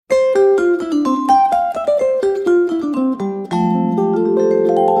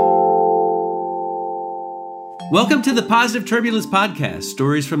Welcome to the Positive Turbulence Podcast,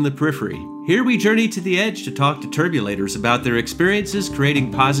 Stories from the Periphery. Here we journey to the edge to talk to turbulators about their experiences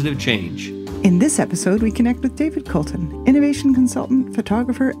creating positive change. In this episode, we connect with David Coulton, innovation consultant,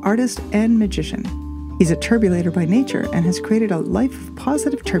 photographer, artist, and magician. He's a turbulator by nature and has created a life of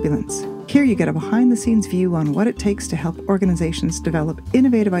positive turbulence. Here you get a behind-the-scenes view on what it takes to help organizations develop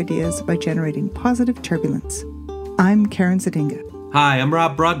innovative ideas by generating positive turbulence. I'm Karen Zadinga. Hi, I'm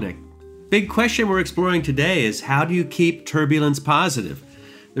Rob Brodnick. Big question we're exploring today is how do you keep turbulence positive?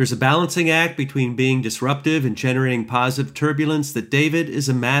 There's a balancing act between being disruptive and generating positive turbulence that David is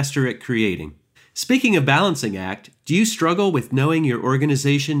a master at creating. Speaking of balancing act, do you struggle with knowing your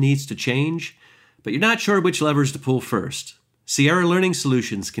organization needs to change, but you're not sure which levers to pull first? Sierra Learning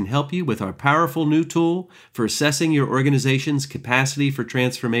Solutions can help you with our powerful new tool for assessing your organization's capacity for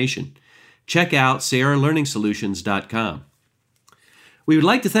transformation. Check out sierralearningsolutions.com. We would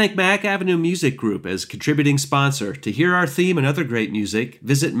like to thank Mac Avenue Music Group as contributing sponsor. To hear our theme and other great music,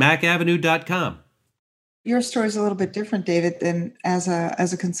 visit macavenue.com. Your story is a little bit different, David, than as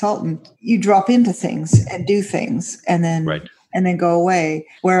a consultant. You drop into things and do things and then go away.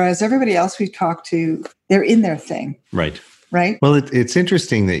 Whereas everybody else we've talked to, they're in their thing. Right. Right? Well, it's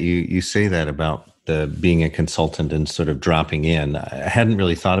interesting that you say that about the being a consultant and sort of dropping in. I hadn't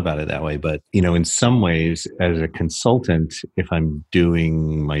really thought about it that way, but in some ways, as a consultant, if I'm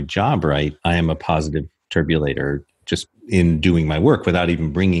doing my job right, I am a positive turbulator just in doing my work without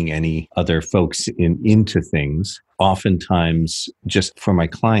even bringing any other folks into things. Oftentimes, just for my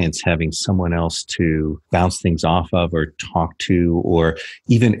clients, having someone else to bounce things off of or talk to, or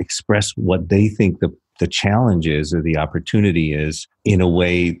even express what they think the challenge is or the opportunity is in a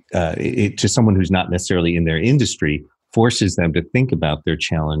way to someone who's not necessarily in their industry, forces them to think about their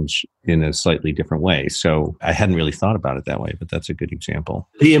challenge in a slightly different way. So I hadn't really thought about it that way, but that's a good example.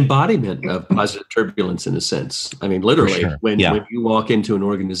 The embodiment of positive turbulence in a sense. I mean, literally, sure. when you walk into an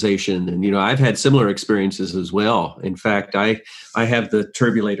organization, and I've had similar experiences as well. In fact, I have the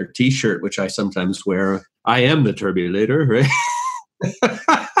Turbulator t-shirt, which I sometimes wear. I am the Turbulator, right?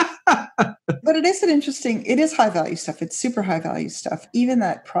 But it is high value stuff. It's super high value stuff. Even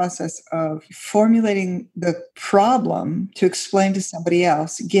that process of formulating the problem to explain to somebody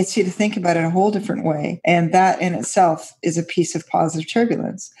else gets you to think about it in a whole different way. And that in itself is a piece of positive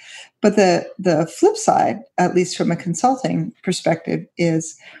turbulence. But the flip side, at least from a consulting perspective,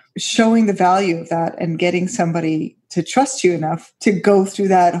 is showing the value of that and getting somebody to trust you enough to go through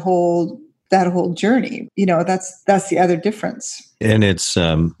that whole journey. That's the other difference. And it's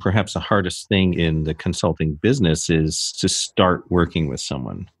perhaps the hardest thing in the consulting business is to start working with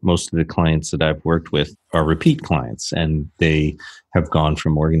someone. Most of the clients that I've worked with are repeat clients, and they have gone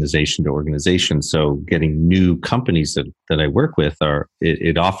from organization to organization. So getting new companies that I work with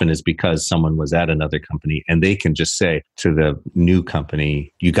it often is because someone was at another company and they can just say to the new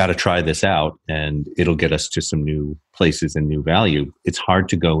company, you got to try this out and it'll get us to some new places and new value. It's hard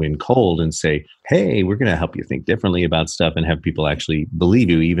to go in cold and say, hey, we're going to help you think differently about stuff and have people actually believe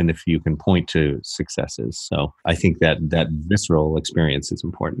you, even if you can point to successes. So I think that visceral experience is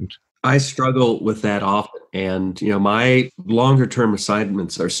important. I struggle with that often. And, my longer term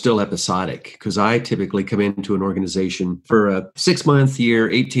assignments are still episodic because I typically come into an organization for a 6-month, year,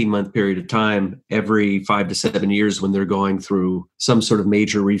 18-month period of time every 5 to 7 years when they're going through some sort of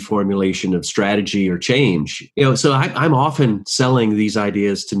major reformulation of strategy or change. So I'm often selling these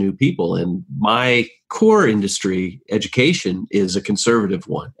ideas to new people, and my core industry, education, is a conservative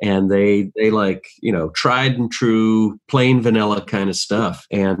one. And they like, tried and true, plain vanilla kind of stuff.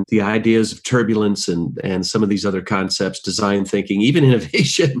 And the ideas of turbulence and some of these other concepts, design thinking, even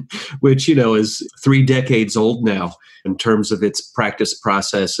innovation, which, is 3 decades old now in terms of its practice,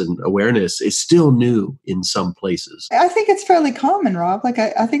 process, and awareness, is still new in some places. I think it's fairly common, Rob. Like,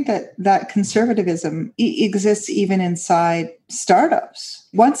 I think that conservatism exists even inside startups.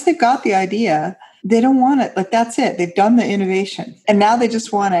 Once they've got the idea, they don't want it. Like, that's it. They've done the innovation and now they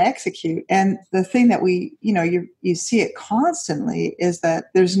just want to execute. And the thing that you see it constantly is that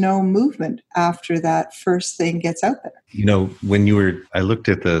there's no movement after that first thing gets out there. I looked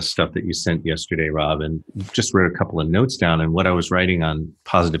at the stuff that you sent yesterday, Rob, and just wrote a couple of notes down. And what I was writing on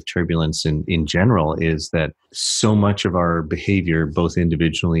positive turbulence in general is that so much of our behavior, both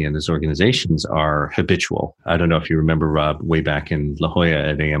individually and as organizations, are habitual. I don't know if you remember, Rob, way back in La Jolla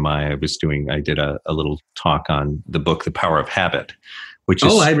at AMI, I did a little talk on the book, The Power of Habit, which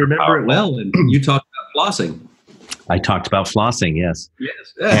is... Oh, I remember powerful. It well. And you talked about flossing. I talked about flossing, yes.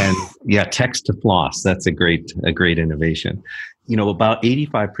 Yes. And text to floss. That's a great innovation. about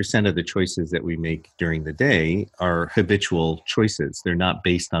 85% of the choices that we make during the day are habitual choices. They're not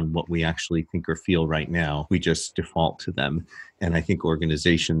based on what we actually think or feel right now. We just default to them. And I think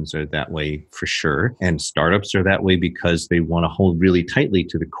organizations are that way for sure. And startups are that way because they want to hold really tightly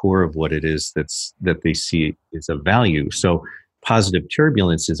to the core of what it is that they see is of value. So positive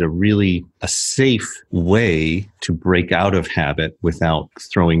turbulence is a safe way to break out of habit without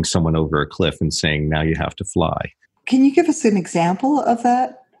throwing someone over a cliff and saying, now you have to fly. Can you give us an example of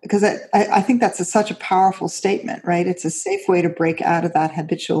that? Because I think that's such a powerful statement, right? It's a safe way to break out of that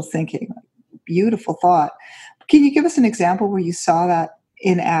habitual thinking. Beautiful thought. Can you give us an example where you saw that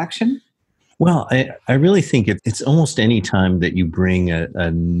in action? Well, I really think it's almost any time that you bring a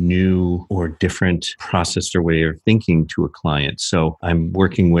new or different process or way of thinking to a client. So I'm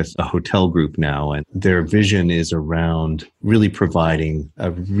working with a hotel group now, and their vision is around really providing a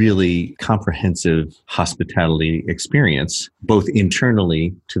really comprehensive hospitality experience, both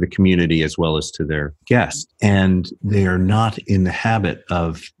internally to the community as well as to their guests. And they are not in the habit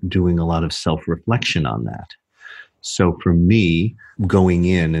of doing a lot of self-reflection on that. So for me, going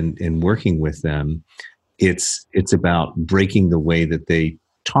in and working with them, it's about breaking the way that they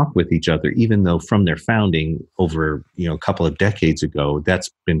talk with each other, even though from their founding over a couple of decades ago, that's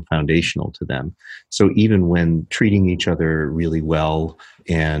been foundational to them. So even when treating each other really well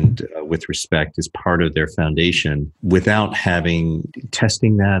and with respect is part of their foundation, without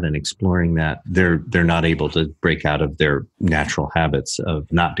testing that and exploring that, they're not able to break out of their natural habits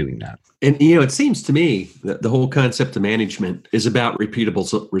of not doing that. And, it seems to me that the whole concept of management is about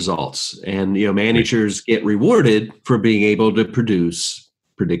repeatable results. And, managers get rewarded for being able to produce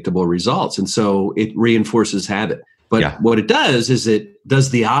predictable results. And so it reinforces habit. But what it does is it does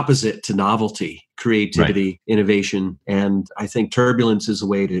the opposite to novelty, creativity, innovation. And I think turbulence is a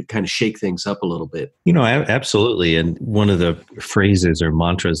way to kind of shake things up a little bit. Absolutely. And one of the phrases or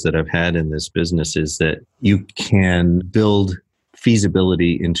mantras that I've had in this business is that you can build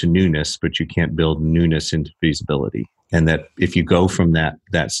feasibility into newness, but you can't build newness into feasibility. And that if you go from that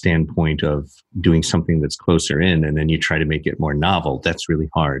standpoint of doing something that's closer in and then you try to make it more novel, that's really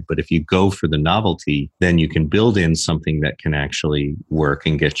hard. But if you go for the novelty, then you can build in something that can actually work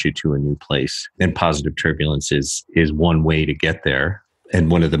and get you to a new place. And positive turbulence is one way to get there.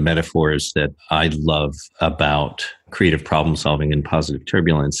 And one of the metaphors that I love about creative problem solving and positive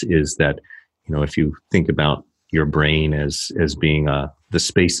turbulence is that, if you think about your brain as being the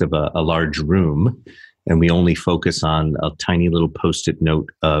space of a large room, and we only focus on a tiny little Post-it note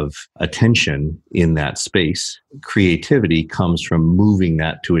of attention in that space, creativity comes from moving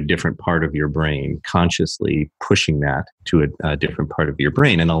that to a different part of your brain, consciously pushing that to a different part of your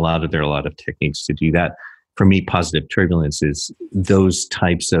brain. And there are a lot of techniques to do that. For me, positive turbulence is those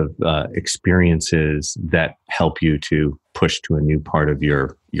types of experiences that help you to push to a new part of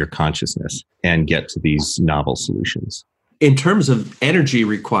your consciousness and get to these novel solutions. In terms of energy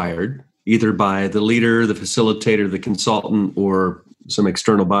required, either by the leader, the facilitator, the consultant, or some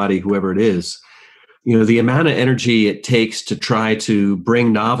external body, whoever it is, the amount of energy it takes to try to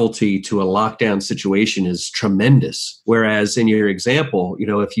bring novelty to a lockdown situation is tremendous. Whereas in your example,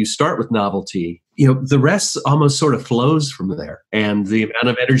 if you start with novelty, the rest almost sort of flows from there. And the amount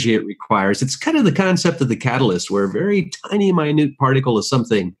of energy it requires, it's kind of the concept of the catalyst, where a very tiny, minute particle of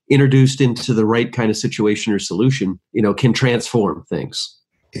something introduced into the right kind of situation or solution, can transform things.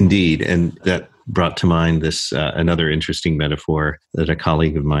 Indeed. And that brought to mind this another interesting metaphor that a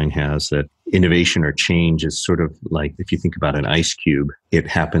colleague of mine has, that innovation or change is sort of like, if you think about an ice cube, it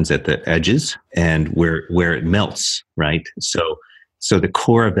happens at the edges and where it melts, right? So the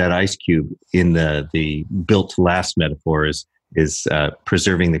core of that ice cube in the built to last metaphor is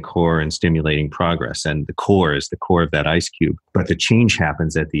preserving the core and stimulating progress. And the core is the core of that ice cube. But the change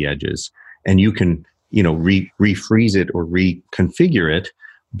happens at the edges. And you can, refreeze it or reconfigure it,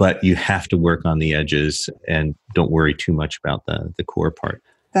 but you have to work on the edges and don't worry too much about the core part.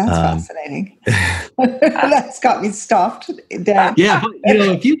 That's fascinating. That's got me stuffed, Dan. Yeah, but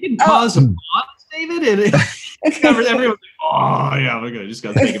if you can cause a pause, David, and everyone, okay, just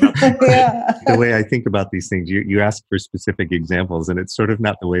got to think about that. Yeah. The way I think about these things, you ask for specific examples, and it's sort of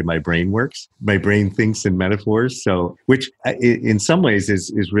not the way my brain works. My brain thinks in metaphors, which in some ways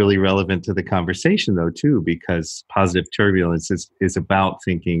is really relevant to the conversation, though, too, because positive turbulence is about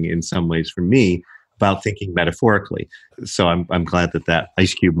thinking in some ways, for me, about thinking metaphorically. So I'm glad that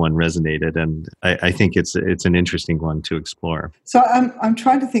Ice Cube one resonated, and I think it's an interesting one to explore. So I'm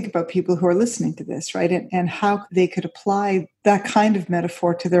trying to think about people who are listening to this, right, and how they could apply that kind of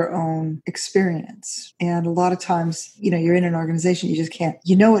metaphor to their own experience. And a lot of times, you're in an organization, you just can't,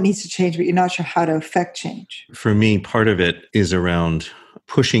 it needs to change, but you're not sure how to affect change. For me, part of it is around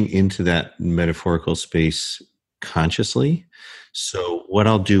pushing into that metaphorical space consciously. So what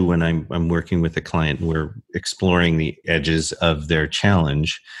I'll do when I'm working with a client, we're exploring the edges of their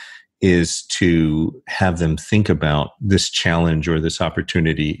challenge, is to have them think about this challenge or this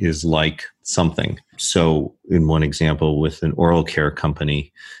opportunity is like something. So in one example with an oral care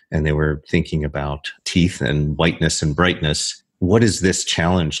company, and they were thinking about teeth and whiteness and brightness, what is this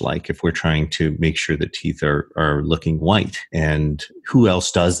challenge like if we're trying to make sure that teeth are looking white? And who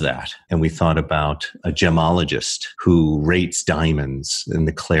else does that? And we thought about a gemologist who rates diamonds and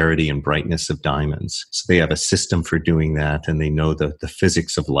the clarity and brightness of diamonds. So they have a system for doing that, and they know the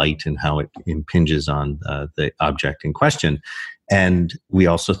physics of light and how it impinges on the object in question. And we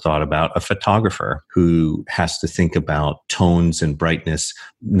also thought about a photographer who has to think about tones and brightness,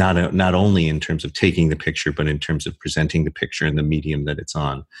 not only in terms of taking the picture, but in terms of presenting the picture in the medium that it's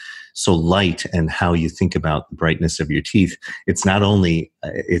on. So light and how you think about the brightness of your teeth, it's not only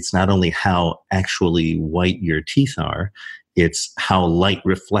how actually white your teeth are, it's how light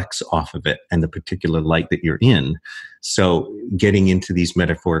reflects off of it and the particular light that you're in. So getting into these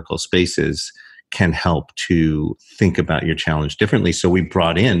metaphorical spaces can help to think about your challenge differently. So we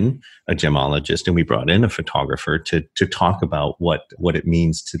brought in a gemologist and we brought in a photographer to talk about what it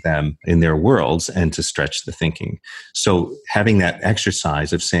means to them in their worlds and to stretch the thinking. So having that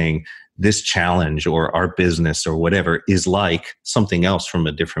exercise of saying this challenge or our business or whatever is like something else from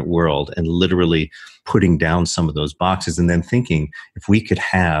a different world, and literally putting down some of those boxes and then thinking, if we could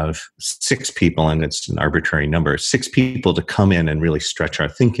have 6 people, and it's an arbitrary number, 6 people to come in and really stretch our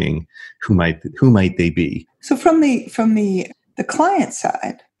thinking, who might they be? So from the client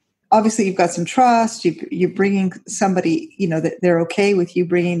side, obviously you've got some trust, you're bringing somebody, that they're okay with you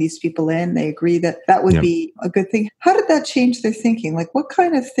bringing these people in, they agree that would be a good thing. How did that change their thinking? Like, what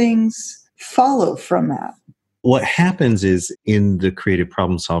kind of things follow from that? What happens is, in the creative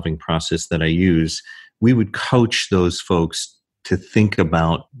problem solving process that I use, we would coach those folks to think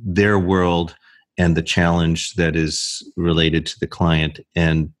about their world and the challenge that is related to the client,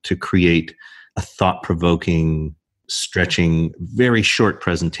 and to create a thought-provoking, stretching, very short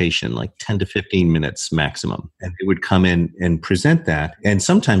presentation, like 10 to 15 minutes maximum. And they would come in and present that. And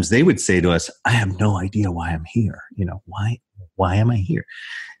sometimes they would say to us, I have no idea why I'm here. Why am I here?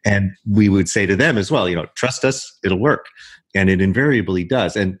 And we would say to them as well, trust us, it'll work. And it invariably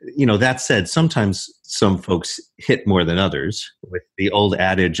does. And, that said, sometimes some folks hit more than others, with the old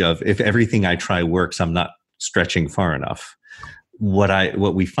adage of, if everything I try works, I'm not stretching far enough.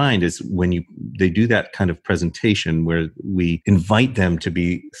 What we find is when they do that kind of presentation where we invite them to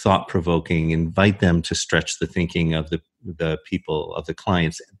be thought-provoking, invite them to stretch the thinking of the people, of the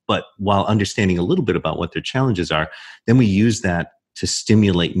clients, but while understanding a little bit about what their challenges are, then we use that to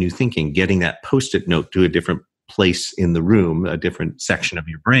stimulate new thinking, getting that Post-it note to a different place in the room, a different section of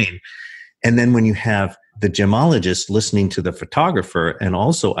your brain. And then when you have the gemologist listening to the photographer and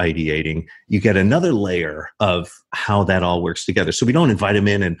also ideating, you get another layer of how that all works together. So we don't invite him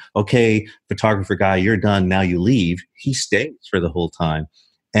in and, okay, photographer guy, you're done, now you leave. He stays for the whole time.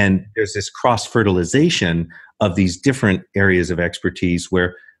 And there's this cross-fertilization of these different areas of expertise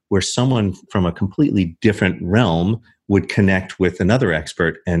where someone from a completely different realm would connect with another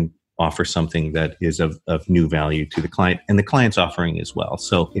expert and offer something that is of new value to the client, and the client's offering as well.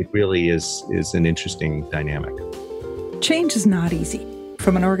 So it really is an interesting dynamic. Change is not easy.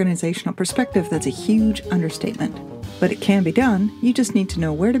 From an organizational perspective, that's a huge understatement. But it can be done. You just need to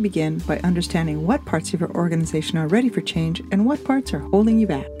know where to begin by understanding what parts of your organization are ready for change and what parts are holding you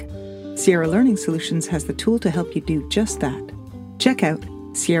back. Sierra Learning Solutions has the tool to help you do just that. Check out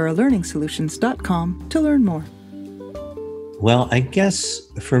sierralearningsolutions.com to learn more. Well, I guess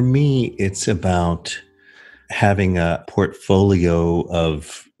for me, it's about having a portfolio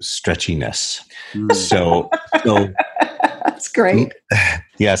of stretchiness. So that's great.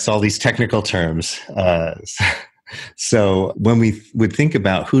 Yes, all these technical terms. So when we would think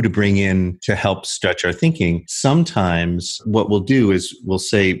about who to bring in to help stretch our thinking, sometimes what we'll do is we'll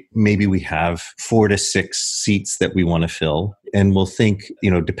say maybe we have 4 to 6 seats that we want to fill and we'll think,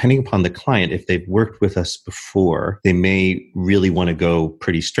 depending upon the client, if they've worked with us before, they may really want to go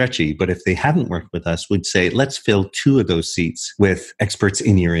pretty stretchy. But if they haven't worked with us, we'd say, let's fill 2 of those seats with experts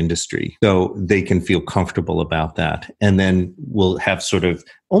in your industry so they can feel comfortable about that. And then we'll have sort of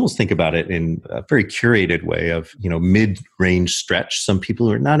almost think about it in a very curated way of, mid-range stretch. Some people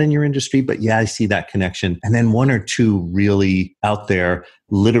who are not in your industry, but yeah, I see that connection. And then 1 or 2 really out there,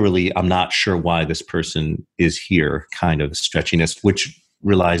 literally, I'm not sure why this person is here kind of stretchiness, which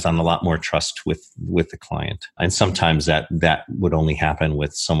relies on a lot more trust with the client. And sometimes that would only happen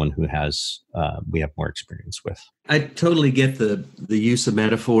with someone who we have more experience with. I totally get the use of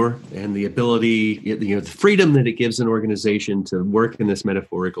metaphor and the ability, the freedom that it gives an organization to work in this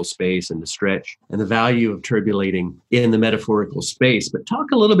metaphorical space and to stretch, and the value of turbulating in the metaphorical space. But talk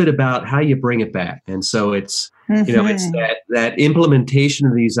a little bit about how you bring it back. And so it's, it's that implementation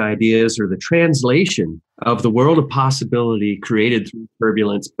of these ideas, or the translation of the world of possibility created through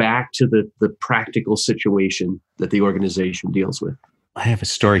turbulence back to the practical situation that the organization deals with. I have a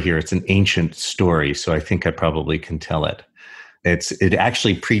story here. It's an ancient story, so I think I probably can tell it. It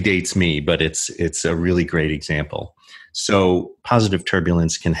actually predates me, but it's a really great example. So positive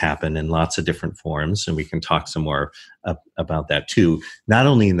turbulence can happen in lots of different forms, and we can talk some more about that too, not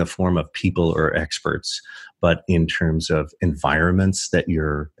only in the form of people or experts, but in terms of environments that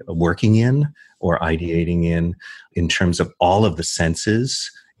you're working in or ideating in terms of all of the senses,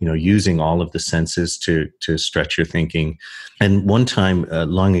 using all of the senses to stretch your thinking. And one time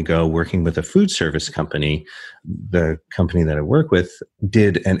long ago, working with a food service company, the company that I work with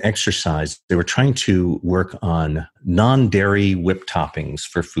did an exercise. They were trying to work on non-dairy whip toppings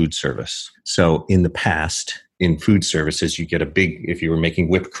for food service. So in the past, in food services, you get if you were making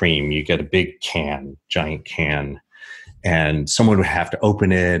whipped cream, you get a big giant can. And someone would have to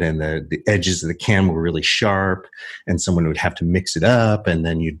open it, and the edges of the can were really sharp, and someone would have to mix it up, and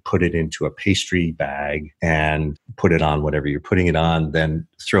then you'd put it into a pastry bag and put it on whatever you're putting it on, then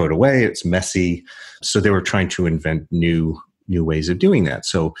throw it away. It's messy. So they were trying to invent new ways of doing that.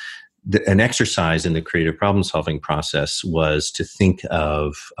 So an exercise in the creative problem-solving process was to think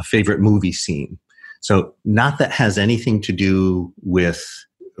of a favorite movie scene. So not that has anything to do with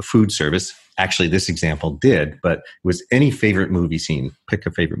food service. Actually, this example did, but it was any favorite movie scene. Pick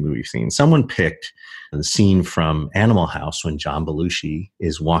a favorite movie scene. Someone picked the scene from Animal House when John Belushi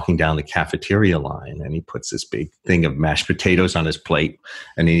is walking down the cafeteria line, and he puts this big thing of mashed potatoes on his plate,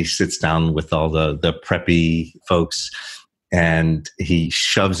 and he sits down with all the preppy folks, and he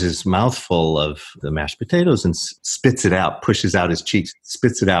shoves his mouth full of the mashed potatoes and spits it out, pushes out his cheeks,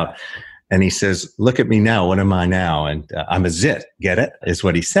 spits it out. And he says, "Look at me now. What am I now?" And I'm a zit. Get it? Is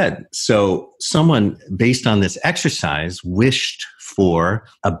what he said. So someone, based on this exercise, wished for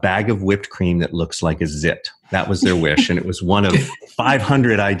a bag of whipped cream that looks like a zit. That was their wish. And it was one of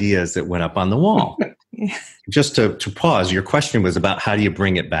 500 ideas that went up on the wall. Just to pause, your question was about how do you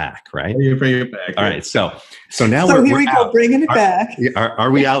bring it back, right? How do you bring it back? All right. So now here we go, bringing it back.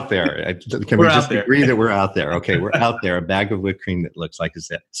 Are we out there? Can we just agree that we're out there? Okay, we're out there, a bag of whipped cream that looks like a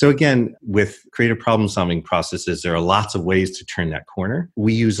zit. So again, with creative problem-solving processes, there are lots of ways to turn that corner.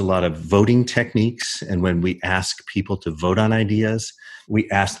 We use a lot of voting techniques, and when we ask people to vote on ideas, we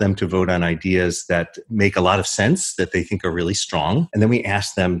ask them to vote on ideas that make a lot of sense, that they think are really strong. And then we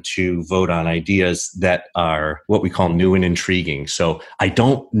ask them to vote on ideas that are what we call new and intriguing. So I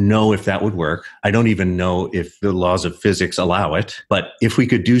don't know if that would work. I don't even know if the laws of physics allow it. But if we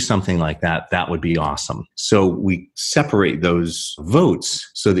could do something like that, that would be awesome. So we separate those votes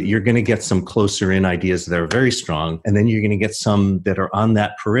so that you're going to get some closer in ideas that are very strong. And then you're going to get some that are on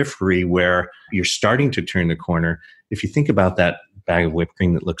that periphery where you're starting to turn the corner. If you think about that bag of whipped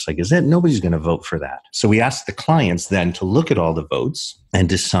cream that looks like a zit, nobody's going to vote for that. So we ask the clients then to look at all the votes and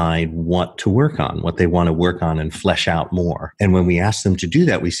decide what to work on, what they want to work on and flesh out more. And when we ask them to do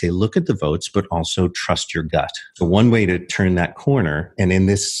that, we say, look at the votes, but also trust your gut. So one way to turn that corner, and in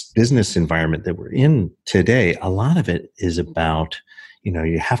this business environment that we're in today, a lot of it is about,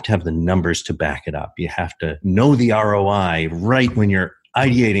 you have to have the numbers to back it up. You have to know the ROI right when you're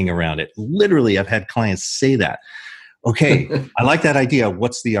ideating around it. Literally, I've had clients say that. Okay, I like that idea.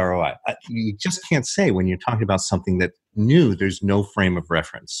 What's the ROI? You just can't say when you're talking about something that's new. There's no frame of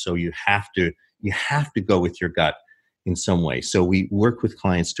reference. So you have to go with your gut in some way. So we work with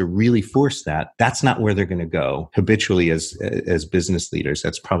clients to really force that. That's not where they're going to go. Habitually, as business leaders,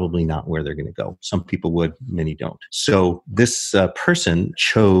 that's probably not where they're going to go. Some people would, many don't. So this person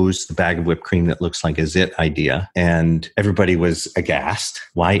chose the bag of whipped cream that looks like a zit idea, and everybody was aghast.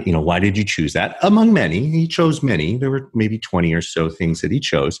 Why did you choose that? Among many, he chose many. There were maybe 20 or so things that he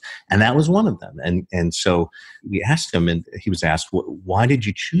chose, and that was one of them. And so we asked him, and he was asked, why did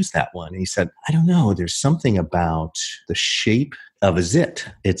you choose that one? And he said, I don't know. There's something about the shape of a zit.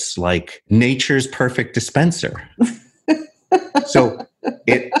 It's like nature's perfect dispenser. So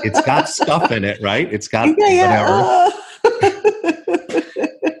it's got stuff in it, right? It's got whatever.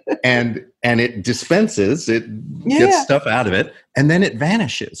 And it dispenses, gets stuff out of it, and then it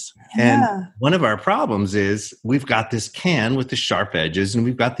vanishes. Yeah. And one of our problems is we've got this can with the sharp edges, and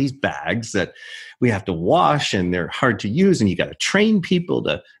we've got these bags that we have to wash, and they're hard to use, and you got to train people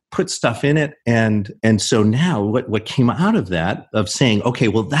to put stuff in it. And so now what came out of that, of saying, okay,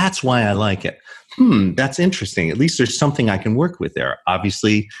 well, that's why I like it. That's interesting. At least there's something I can work with there.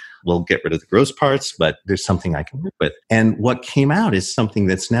 Obviously, we'll get rid of the gross parts, but there's something I can work with. And what came out is something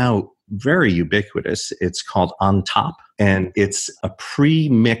that's now very ubiquitous. It's called On Top, and it's a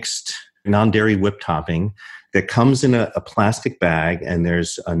pre-mixed non-dairy whip topping that comes in a plastic bag, and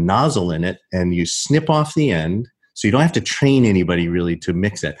there's a nozzle in it, and you snip off the end. So you don't have to train anybody really to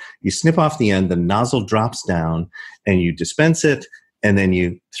mix it. You snip off the end, the nozzle drops down, and you dispense it, and then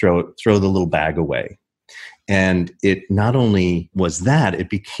you throw the little bag away. And it not only was that, it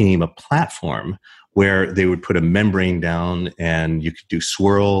became a platform where they would put a membrane down, and you could do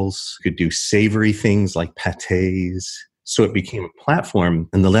swirls, you could do savory things like pâtés. So it became a platform.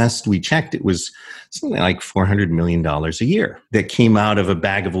 And the last we checked, it was something like $400 million a year that came out of a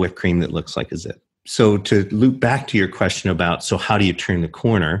bag of whipped cream that looks like a zit. So to loop back to your question about, so how do you turn the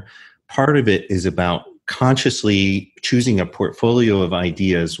corner? Part of it is about consciously choosing a portfolio of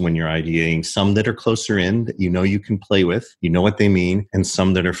ideas when you're ideating, some that are closer in that you can play with, you know what they mean, and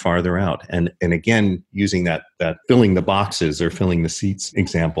some that are farther out. And again, using that filling the boxes or filling the seats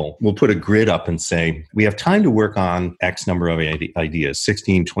example, we'll put a grid up and say, we have time to work on X number of ideas,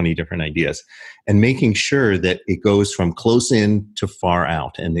 16, 20 different ideas, and making sure that it goes from close in to far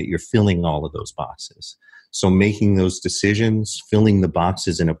out and that you're filling all of those boxes. So making those decisions, filling the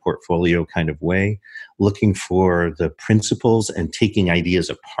boxes in a portfolio kind of way, looking for the principles and taking ideas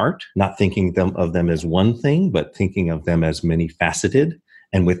apart, not thinking of them as one thing, but thinking of them as many faceted.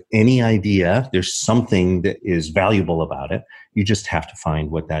 And with any idea, there's something that is valuable about it. You just have to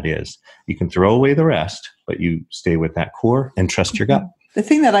find what that is. You can throw away the rest, but you stay with that core and trust your gut. The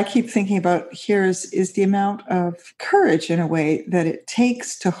thing that I keep thinking about here is the amount of courage, in a way, that it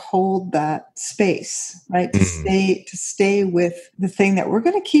takes to hold that space, right? To stay with the thing that we're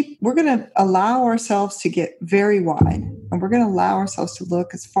going to allow ourselves to get very wide, and we're going to allow ourselves to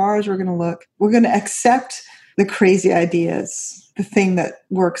look as far as we're going to look. We're going to accept the crazy ideas, the thing that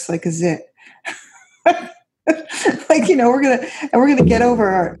works like a zit. We're gonna get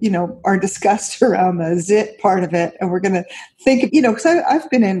over our disgust around the zit part of it, and we're gonna think, because I've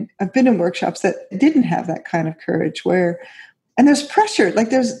been in workshops that didn't have that kind of courage, and there's pressure, like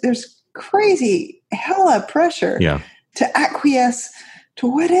there's crazy hella pressure to acquiesce to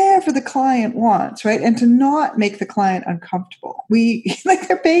whatever the client wants, right, and to not make the client uncomfortable.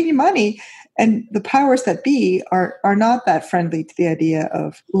 They're paying you money. And the powers that be are not that friendly to the idea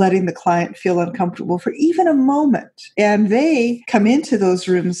of letting the client feel uncomfortable for even a moment. And they come into those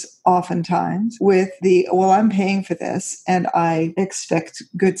rooms oftentimes with I'm paying for this and I expect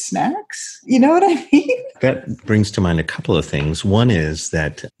good snacks. You know what I mean? That brings to mind a couple of things. One is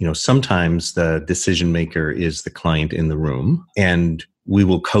that, sometimes the decision maker is the client in the room, and we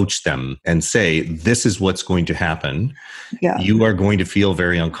will coach them and say, this is what's going to happen. Yeah. You are going to feel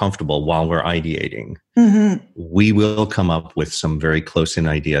very uncomfortable while we're ideating. Mm-hmm. We will come up with some very close-in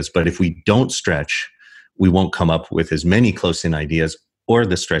ideas, but if we don't stretch, we won't come up with as many close-in ideas or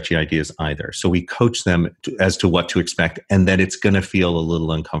the stretchy ideas either. So we coach them as to what to expect, and that it's going to feel a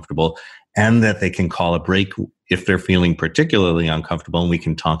little uncomfortable, and that they can call a break if they're feeling particularly uncomfortable, and we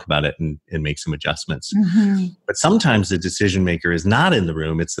can talk about it and make some adjustments. Mm-hmm. But sometimes the decision maker is not in the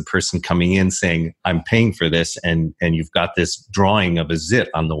room. It's the person coming in saying, I'm paying for this, and you've got this drawing of a zit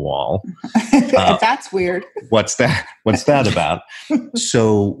on the wall. That's weird. What's that about?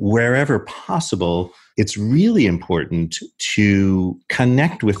 So wherever possible, it's really important to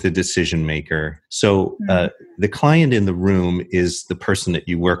connect with the decision maker. So the client in the room is the person that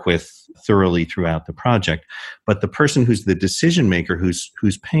you work with thoroughly throughout the project, but the person who's the decision maker, who's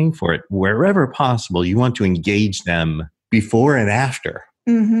paying for it, wherever possible, you want to engage them before and after.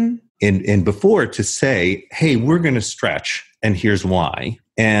 Mm-hmm. and before to say, hey, we're going to stretch and here's why.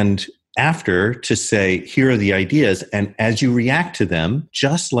 And after to say, here are the ideas. And as you react to them,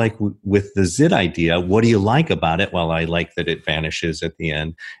 just like with the ZIT idea, what do you like about it? Well, I like that it vanishes at the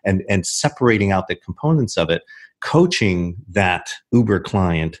end, and separating out the components of it, coaching that Uber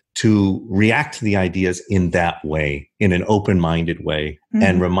client to react to the ideas in that way, in an open-minded way,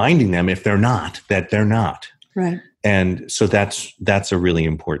 and reminding them if they're not, that they're not. Right. And so that's a really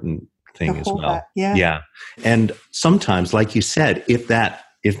important thing as well. That. Yeah. Yeah. And sometimes, like you said, if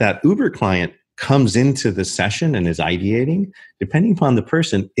that Uber client comes into the session and is ideating, depending upon the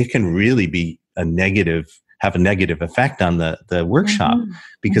person, it can really be have a negative effect on the workshop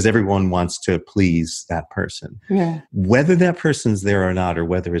because everyone wants to please that person. Yeah. Whether that person's there or not, or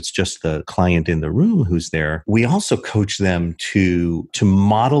whether it's just the client in the room who's there, we also coach them to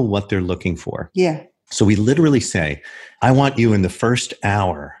model what they're looking for. Yeah. So we literally say, I want you in the first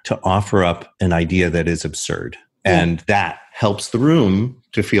hour to offer up an idea that is absurd. And that helps the room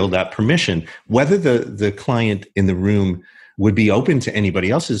to feel that permission. Whether the client in the room would be open to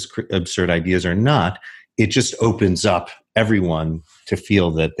anybody else's absurd ideas or not, it just opens up everyone to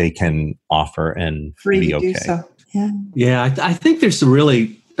feel that they can offer and be okay. Do so. Yeah. Yeah, I think there's some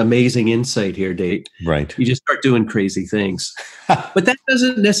really amazing insight here, Dave. Right. You just start doing crazy things. But that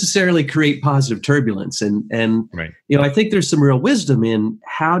doesn't necessarily create positive turbulence. And right. I think there's some real wisdom in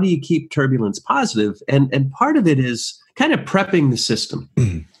how do you keep turbulence positive? And part of it is kind of prepping the system.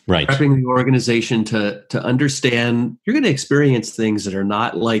 Right. Prepping the organization to understand you're going to experience things that are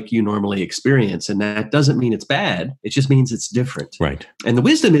not like you normally experience. And that doesn't mean it's bad. It just means it's different. Right. And the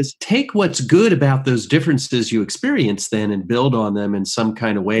wisdom is take what's good about those differences you experience then and build on them in some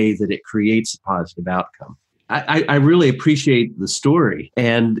kind of way that it creates a positive outcome. I really appreciate the story.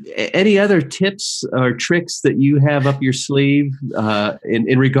 And any other tips or tricks that you have up your sleeve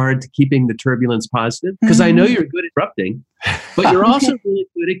in regard to keeping the turbulence positive? Because I know you're good at disrupting, but you're also really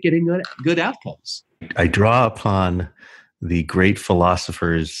good at getting good outcomes. I draw upon the great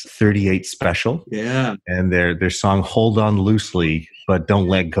philosophers 38 Special. Yeah. And their song, Hold On Loosely, But Don't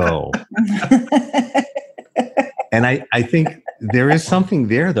Let Go. And I think there is something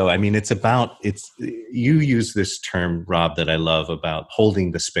there, though. I mean, you use this term, Rob, that I love about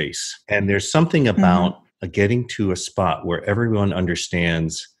holding the space. And there's something about getting to a spot where everyone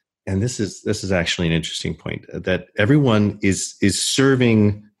understands, and this is actually an interesting point, that everyone is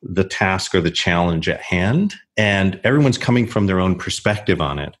serving the task or the challenge at hand, and everyone's coming from their own perspective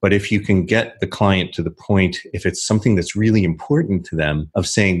on it. But if you can get the client to the point, if it's something that's really important to them, of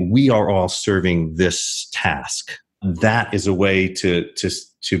saying, we are all serving this task, that is a way to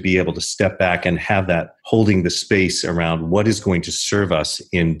be able to step back and have that holding the space around what is going to serve us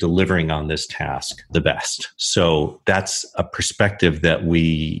in delivering on this task the best. So that's a perspective that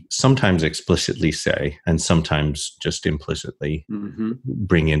we sometimes explicitly say and sometimes just implicitly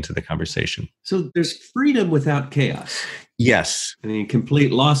bring into the conversation. So there's freedom without chaos. Yes. I mean,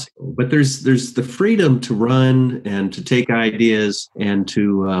 complete loss. But there's the freedom to run and to take ideas and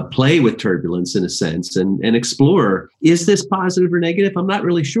to play with turbulence in a sense and explore, is this positive or negative? I'm not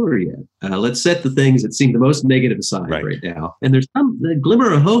really sure yet. Let's set the things that seem the most negative aside right now. And there's some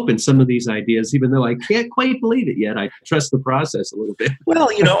glimmer of hope in some of these ideas, even though I can't quite believe it yet. I trust the process a little bit. Well,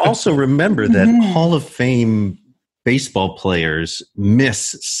 also remember that Hall of Fame baseball players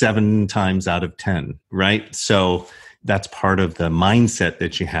miss 7 times out of 10, right? So that's part of the mindset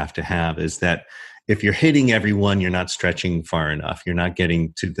that you have to have, is that if you're hitting everyone, you're not stretching far enough. You're not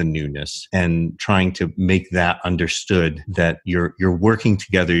getting to the newness, and trying to make that understood that you're working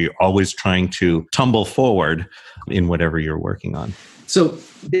together. You're always trying to tumble forward in whatever you're working on. So,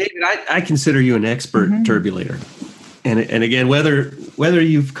 David, I consider you an expert turbulator. And again, whether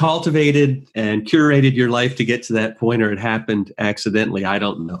you've cultivated and curated your life to get to that point or it happened accidentally, I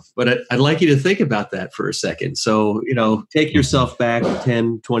don't know. But I'd like you to think about that for a second. So, take yourself back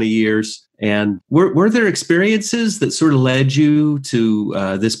 10, 20 years. And were there experiences that sort of led you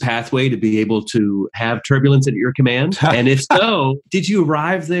to this pathway to be able to have turbulence at your command? And if so, did you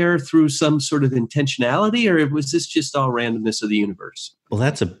arrive there through some sort of intentionality, or was this just all randomness of the universe? Well,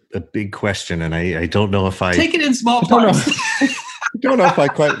 that's a big question, and I don't know if I... Take it in small parts. I don't know if I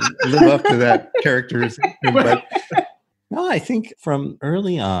quite live up to that characterization, but no, I think from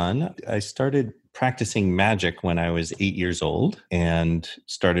early on, I started practicing magic when I was 8 years old and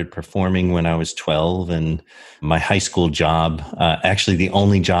started performing when I was 12. And my high school job, actually the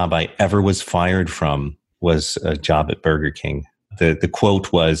only job I ever was fired from, was a job at Burger King. The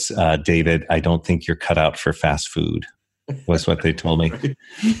quote was, David, I don't think you're cut out for fast food, was what they told me.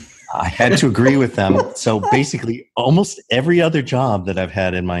 I had to agree with them. So basically, almost every other job that I've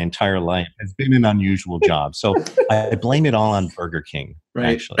had in my entire life has been an unusual job. So I blame it all on Burger King,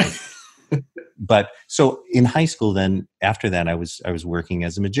 actually. But so in high school, then after that, I was working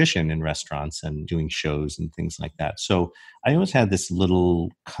as a magician in restaurants and doing shows and things like that. So I always had this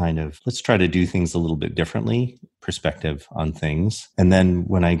little kind of, let's try to do things a little bit differently perspective on things. And then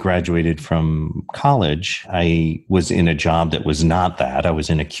when I graduated from college, I was in a job that was not that. I was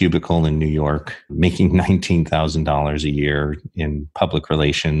in a cubicle in New York, making $19,000 a year in public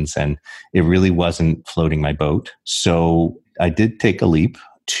relations, and it really wasn't floating my boat. So I did take a leap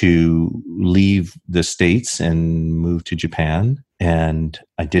to leave the States and move to Japan. And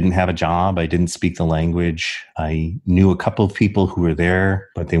I didn't have a job. I didn't speak the language. I knew a couple of people who were there,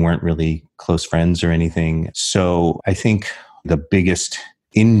 but they weren't really close friends or anything. So I think the biggest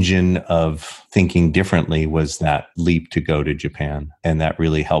engine of thinking differently was that leap to go to Japan. And that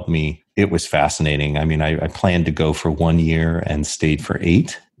really helped me. It was fascinating. I mean, I planned to go for 1 year and stayed for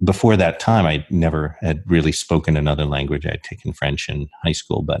 8. Before that time, I never had really spoken another language. I had taken French in high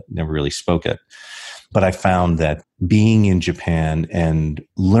school, but never really spoke it. But I found that being in Japan and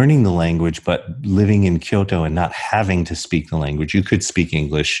learning the language, but living in Kyoto and not having to speak the language, you could speak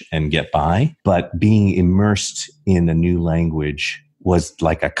English and get by, but being immersed in a new language was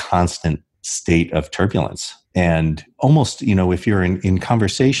like a constant state of turbulence. And almost, if you're in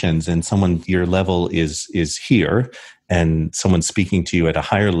conversations and your level is here and someone's speaking to you at a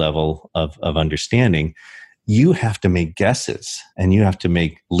higher level of understanding, you have to make guesses and you have to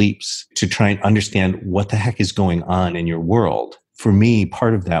make leaps to try and understand what the heck is going on in your world. For me,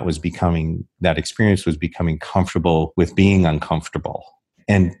 part of that experience was becoming comfortable with being uncomfortable.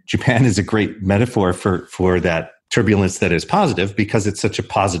 And Japan is a great metaphor for that turbulence that is positive because it's such a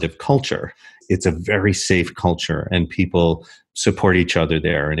positive culture. It's a very safe culture and people support each other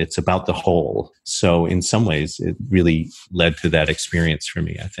there and it's about the whole. So in some ways, it really led to that experience for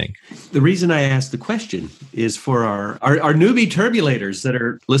me, I think. The reason I asked the question is for our newbie turbulators that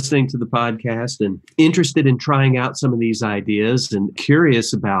are listening to the podcast and interested in trying out some of these ideas and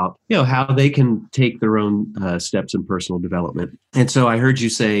curious about, how they can take their own steps in personal development. And so I heard you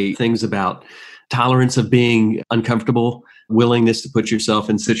say things about tolerance of being uncomfortable, willingness to put yourself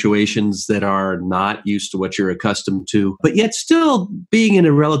in situations that are not used to what you're accustomed to, but yet still being in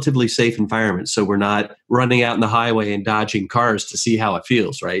a relatively safe environment. So we're not running out in the highway and dodging cars to see how it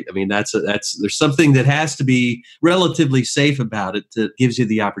feels, right? I mean, there's something that has to be relatively safe about it that gives you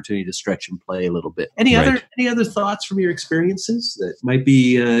the opportunity to stretch and play a little bit. Any other thoughts from your experiences that might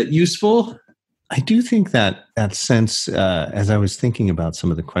be useful? I do think that sense, as I was thinking about some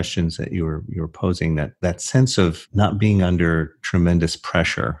of the questions that you were posing, that sense of not being under tremendous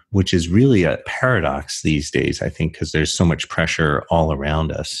pressure, which is really a paradox these days, I think, because there's so much pressure all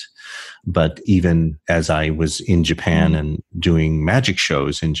around us. But even as I was in Japan and doing magic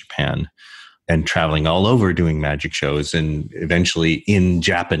shows in Japan and traveling all over doing magic shows and eventually in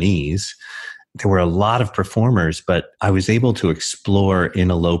Japanese, there were a lot of performers, but I was able to explore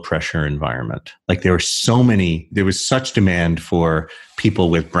in a low pressure environment. Like there was such demand for people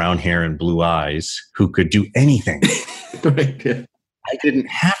with brown hair and blue eyes who could do anything. Right. Yeah. I didn't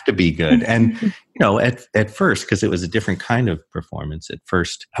have to be good. And, at first, because it was a different kind of performance at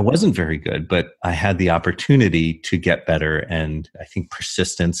first, I wasn't very good, but I had the opportunity to get better. And I think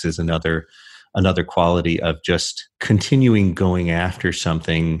persistence is another quality of just continuing going after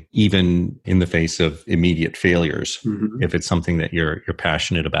something, even in the face of immediate failures. Mm-hmm. If it's something that you're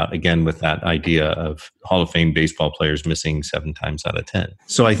passionate about, again, with that idea of Hall of Fame baseball players missing 7 times out of 10.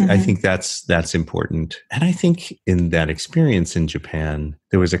 So I think that's important. And I think in that experience in Japan,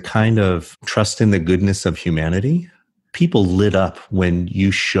 there was a kind of trust in the goodness of humanity. People lit up when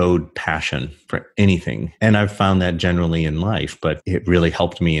you showed passion for anything. And I've found that generally in life, but it really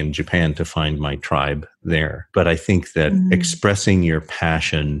helped me in Japan to find my tribe there. But I think that expressing your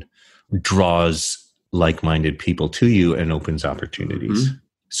passion draws like-minded people to you and opens opportunities. Mm-hmm.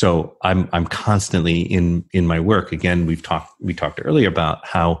 So I'm constantly in my work. Again, we talked earlier about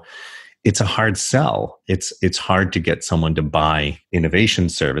how it's a hard sell. It's hard to get someone to buy innovation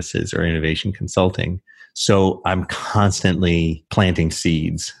services or innovation consulting. So I'm constantly planting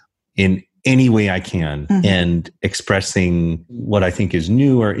seeds in any way I can and expressing what I think is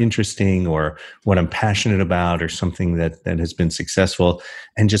new or interesting or what I'm passionate about or something that has been successful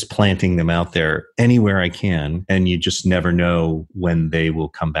and just planting them out there anywhere I can. And you just never know when they will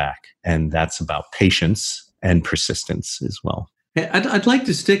come back. And that's about patience and persistence as well. I'd like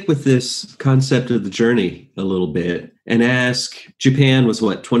to stick with this concept of the journey a little bit and ask, Japan was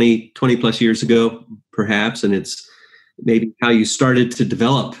 20 plus years ago, perhaps, and it's maybe how you started to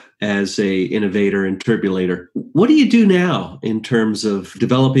develop as a innovator and turbulator. What do you do now in terms of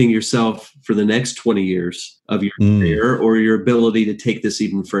developing yourself for the next 20 years of your career, or your ability to take this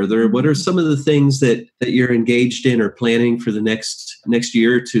even further? What are some of the things that you're engaged in or planning for the next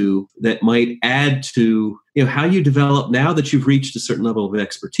year or two that might add to how you develop now that you've reached a certain level of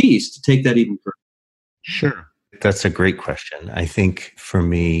expertise to take that even further? Sure. That's a great question. I think for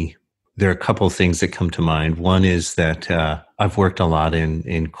me, there are a couple of things that come to mind. One is that I've worked a lot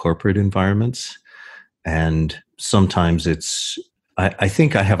in corporate environments, and sometimes I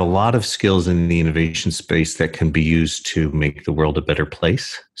think I have a lot of skills in the innovation space that can be used to make the world a better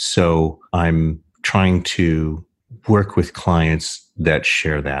place. So I'm trying to work with clients that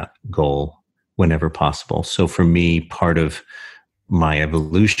share that goal whenever possible. So for me, part of my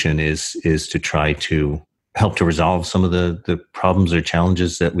evolution is to try to help to resolve some of the problems or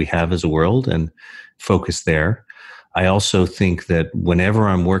challenges that we have as a world and focus there. I also think that whenever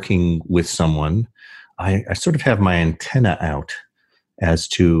I'm working with someone, I sort of have my antenna out as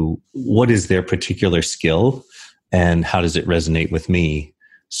to what is their particular skill and how does it resonate with me.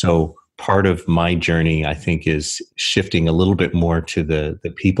 So part of my journey, I think, is shifting a little bit more to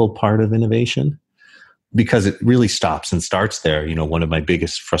the people part of innovation, because it really stops and starts there. One of my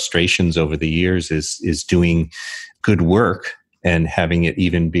biggest frustrations over the years is doing good work and having it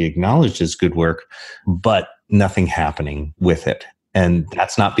even be acknowledged as good work, but nothing happening with it. And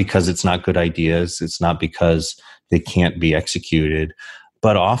that's not because it's not good ideas. It's not because they can't be executed,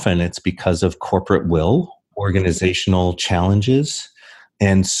 but often it's because of corporate will, organizational challenges.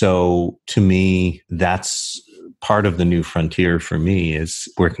 And so to me, that's part of the new frontier for me, is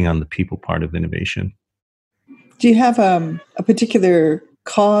working on the people part of innovation. Do you have a particular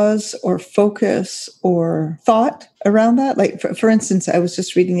cause or focus or thought around that? Like, for instance, I was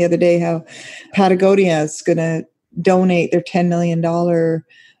just reading the other day how Patagonia is going to donate their $10 million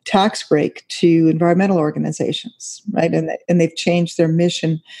tax break to environmental organizations, right? And they've changed their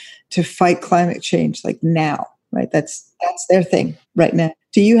mission to fight climate change, like now, right? That's their thing right now.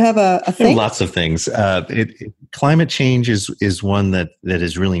 Do you have a thing? Lots of things. Climate change is one that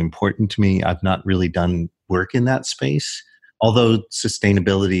is really important to me. I've not really done work in that space, although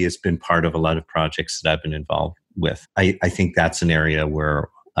sustainability has been part of a lot of projects that I've been involved with. I think that's an area where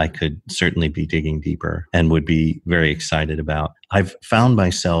I could certainly be digging deeper and would be very excited about. I've found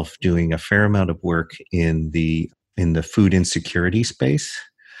myself doing a fair amount of work in the food insecurity space.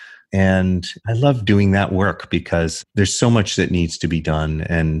 And I love doing that work because there's so much that needs to be done.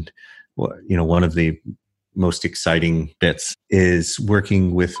 And, one of the most exciting bits is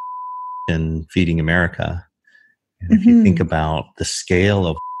working with and Feeding America. And if you think about the scale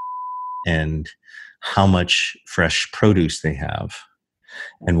of and how much fresh produce they have,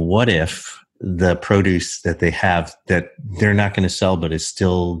 and what if the produce that they have that they're not going to sell but is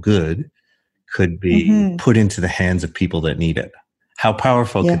still good could be put into the hands of people that need it? How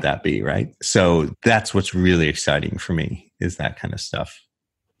powerful could that be, right? So that's what's really exciting for me, is that kind of stuff.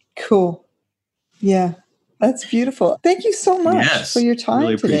 Cool. Yeah, that's beautiful. Thank you so much for your time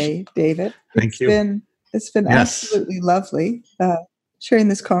really today, David. Thank you. It's been absolutely lovely sharing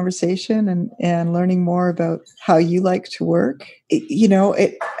this conversation and learning more about how you like to work.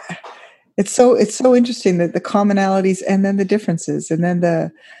 It's so interesting, that the commonalities and then the differences and then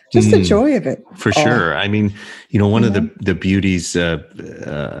the joy of it. For sure. I mean, one of the beauties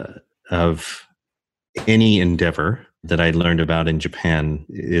of any endeavor that I learned about in Japan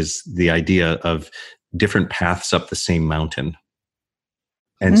is the idea of different paths up the same mountain.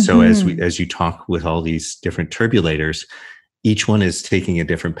 And so as you talk with all these different turbulators, each one is taking a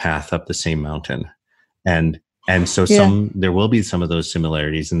different path up the same mountain. And so there will be some of those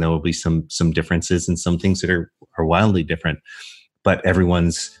similarities, and there will be some differences, and some things that are wildly different. But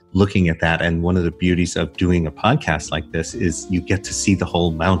everyone's looking at that. And one of the beauties of doing a podcast like this is you get to see the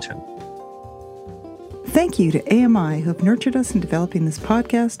whole mountain. Thank you to AMI, who have nurtured us in developing this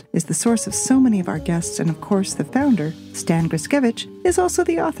podcast, is the source of so many of our guests, and of course the founder, Stan Griskevich, is also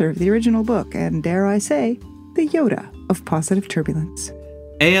the author of the original book and, dare I say, the Yoda of positive turbulence.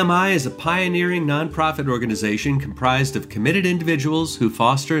 AMI is a pioneering nonprofit organization comprised of committed individuals who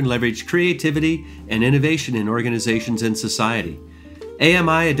foster and leverage creativity and innovation in organizations and society. AMI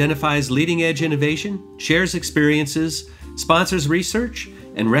identifies leading-edge innovation, shares experiences, sponsors research,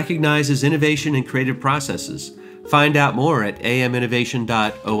 and recognizes innovation in creative processes. Find out more at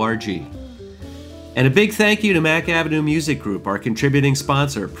aminnovation.org. And a big thank you to Mac Avenue Music Group, our contributing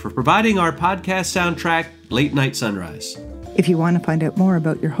sponsor, for providing our podcast soundtrack, Late Night Sunrise. If you want to find out more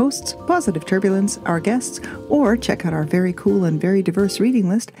about your hosts, Positive Turbulence, our guests, or check out our very cool and very diverse reading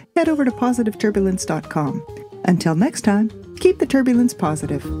list, head over to positiveturbulence.com. Until next time, keep the turbulence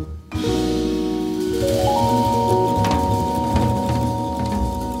positive.